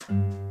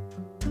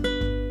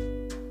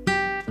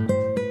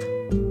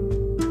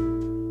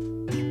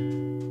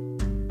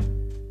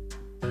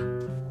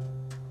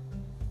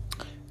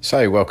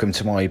So, welcome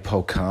to my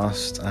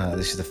podcast.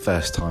 This is the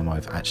first time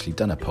I've actually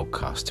done a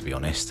podcast, to be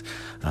honest,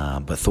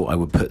 but thought I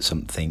would put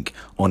something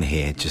on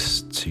here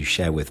just to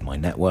share with my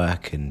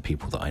network and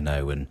people that I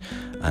know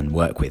and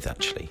work with,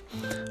 actually.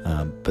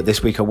 But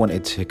this week I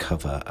wanted to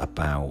cover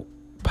about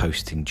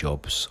posting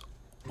jobs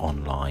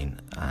online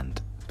and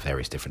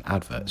various different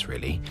adverts,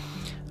 really.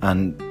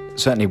 And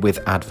certainly with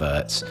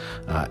adverts,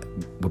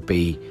 would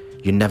be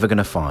you're never going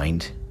to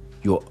find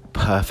your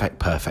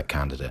perfect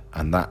candidate,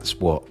 and that's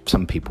what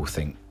some people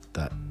think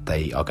that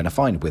they are going to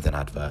find with an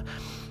advert.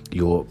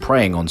 You're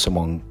preying on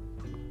someone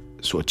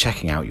sort of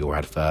checking out your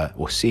advert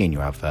or seeing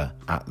your advert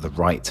at the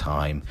right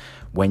time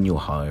when you're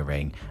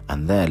hiring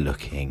and they're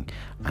looking,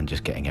 and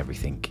just getting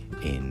everything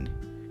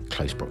in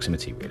close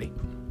proximity, really.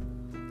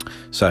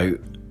 So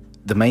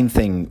the main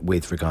thing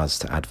with regards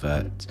to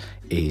adverts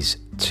is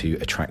to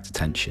attract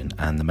attention,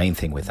 and the main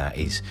thing with that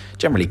is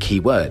generally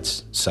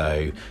keywords.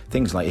 So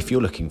things like, if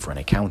you're looking for an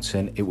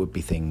accountant, it would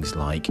be things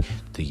like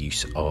the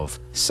use of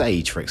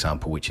Sage, for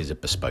example, which is a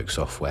bespoke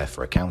software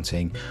for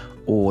accounting,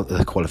 or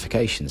the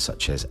qualifications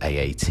such as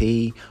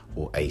AAT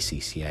or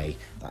ACCA,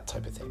 that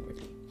type of thing,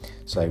 really.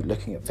 So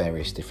looking at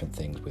various different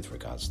things with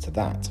regards to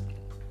that.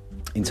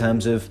 In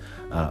terms of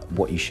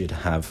what you should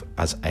have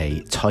as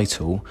a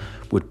title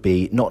would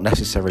be not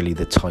necessarily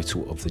the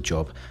title of the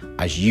job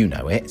as you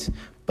know it,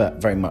 but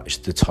very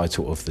much the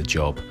title of the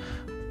job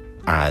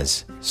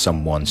as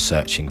someone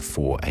searching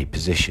for a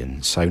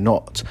position. So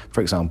not,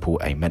 for example,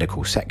 a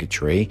medical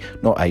secretary,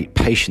 not a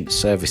patient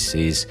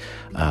services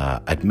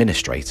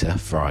administrator,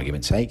 for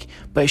argument's sake,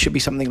 but it should be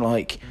something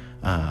like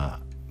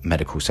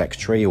medical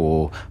secretary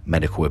or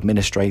medical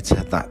administrator,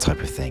 that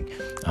type of thing.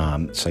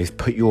 So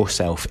put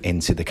yourself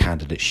into the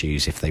candidate's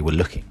shoes if they were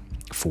looking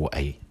for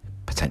a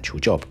potential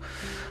job.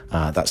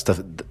 That's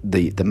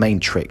the main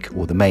trick,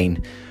 or the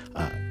main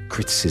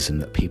criticism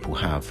that people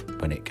have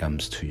when it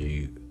comes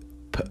to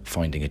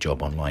finding a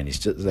job online, is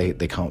just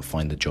they can't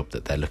find the job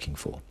that they're looking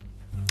for.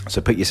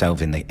 So put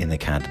yourself in the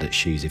candidate's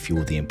shoes if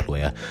you're the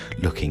employer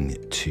looking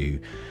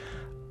to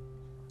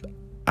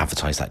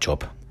advertise that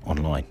job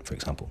online, for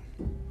example.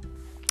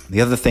 The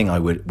other thing I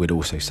would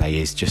also say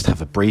is just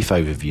have a brief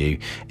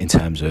overview in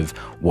terms of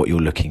what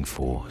you're looking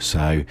for.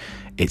 So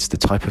it's the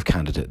type of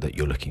candidate that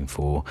you're looking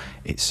for.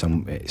 It's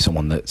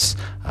someone that's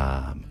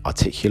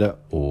articulate,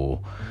 or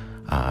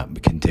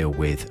can deal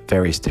with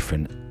various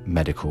different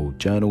medical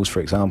journals, for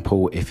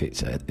example, if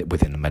it's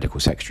within the medical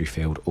secretary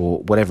field, or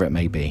whatever it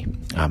may be.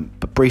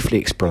 But briefly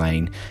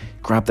explain,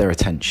 grab their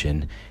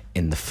attention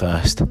in the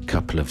first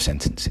couple of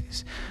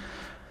sentences.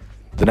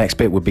 The next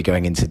bit would be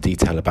going into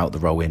detail about the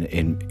role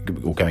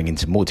or going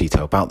into more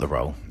detail about the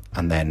role,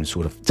 and then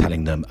sort of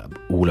telling them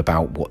all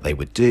about what they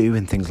would do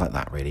and things like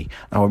that, really.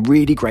 Now, a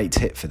really great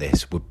tip for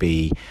this would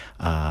be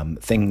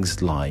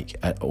things like,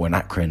 or an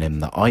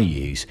acronym that I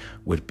use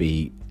would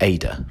be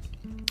AIDA.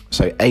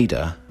 So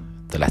AIDA,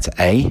 the letter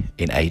A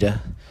in AIDA,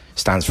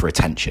 stands for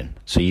attention.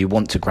 So you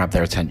want to grab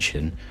their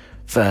attention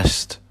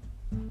first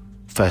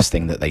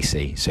thing that they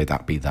see. So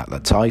that be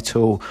the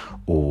title,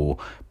 or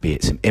be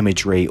it some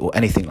imagery or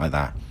anything like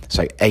that.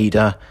 So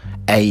AIDA,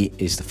 A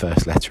is the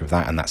first letter of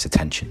that, and that's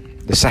attention.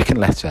 The second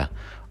letter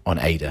on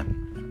AIDA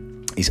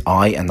is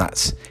I, and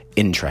that's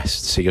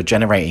interest. So you're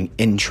generating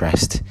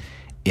interest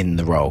in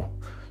the role.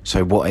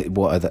 So what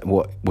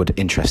would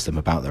interest them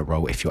about their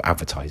role if you're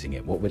advertising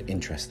it? What would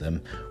interest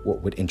them?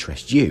 What would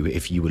interest you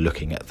if you were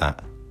looking at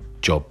that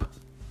job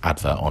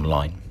advert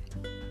online?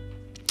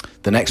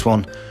 The next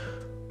one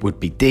would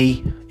be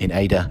D in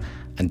AIDA,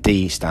 and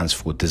D stands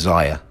for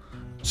desire.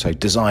 So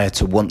desire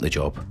to want the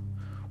job.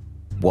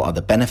 What are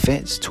the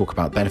benefits? Talk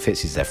about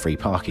benefits. Is there free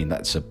parking?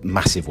 That's a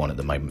massive one at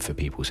the moment for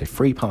people. So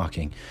free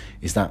parking,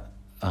 is that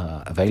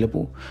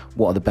available?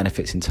 What are the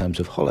benefits in terms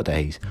of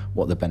holidays?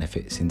 What are the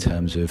benefits in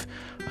terms of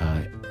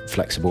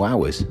flexible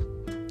hours?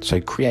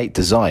 So create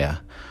desire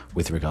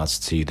with regards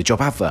to the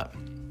job advert.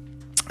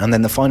 And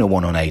then the final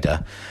one on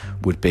AIDA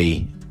would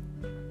be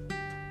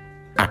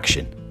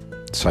action.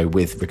 So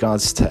with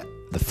regards to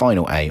the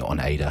final A on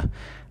AIDA,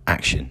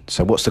 action.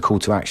 So what's the call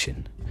to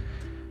action?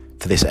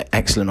 For this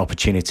excellent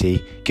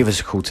opportunity, give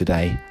us a call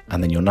today,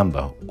 and then your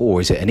number.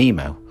 Or is it an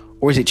email?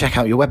 Or is it check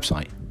out your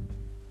website?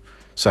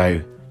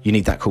 So you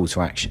need that call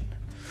to action.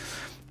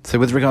 So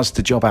with regards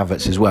to job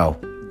adverts as well,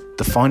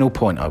 the final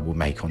point I will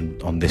make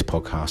on this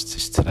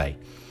podcast today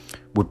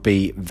would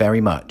be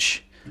very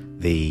much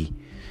the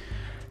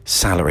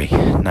salary.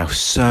 Now,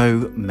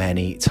 so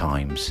many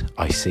times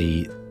I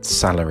see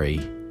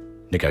salary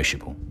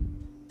negotiable,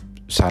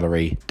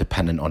 salary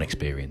dependent on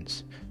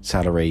experience,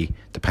 salary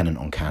dependent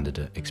on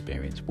candidate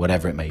experience,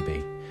 whatever it may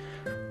be.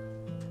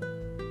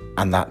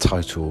 And that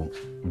title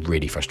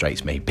really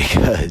frustrates me,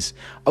 because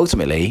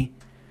ultimately,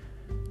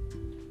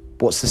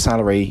 what's the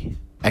salary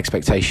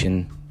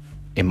expectation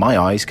in my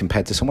eyes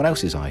compared to someone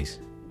else's eyes?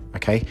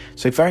 Okay,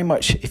 so very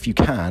much, if you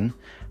can,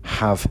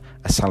 have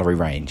a salary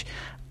range.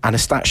 And a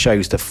stat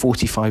shows that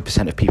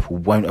 45% of people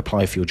won't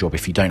apply for your job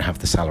if you don't have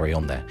the salary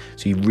on there.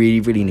 So you really,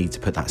 really need to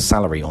put that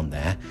salary on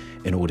there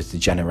in order to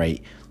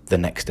generate the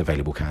next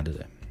available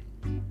candidate.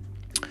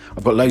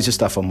 I've got loads of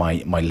stuff on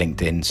my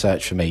LinkedIn.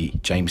 Search for me,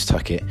 James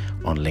Tuckett,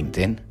 on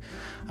LinkedIn.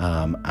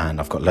 And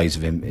I've got loads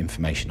of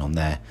information on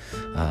there.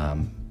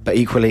 But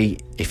equally,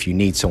 if you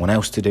need someone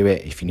else to do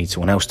it, if you need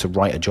someone else to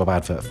write a job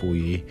advert for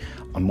you,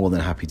 I'm more than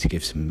happy to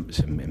give some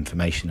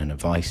information and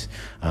advice.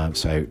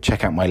 So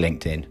check out my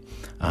LinkedIn.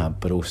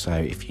 But also,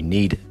 if you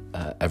need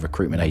a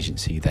recruitment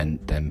agency, then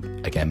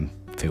again,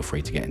 feel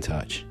free to get in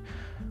touch.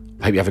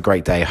 I hope you have a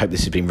great day. I hope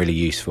this has been really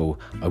useful.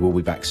 I will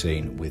be back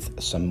soon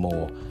with some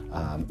more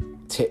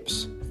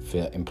tips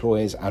for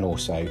employers and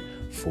also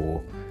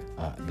for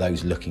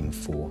those looking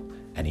for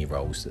any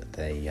roles that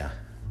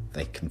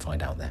they can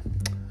find out there.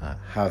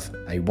 Have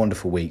a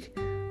wonderful week,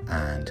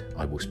 and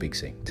I will speak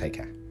soon. Take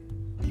care.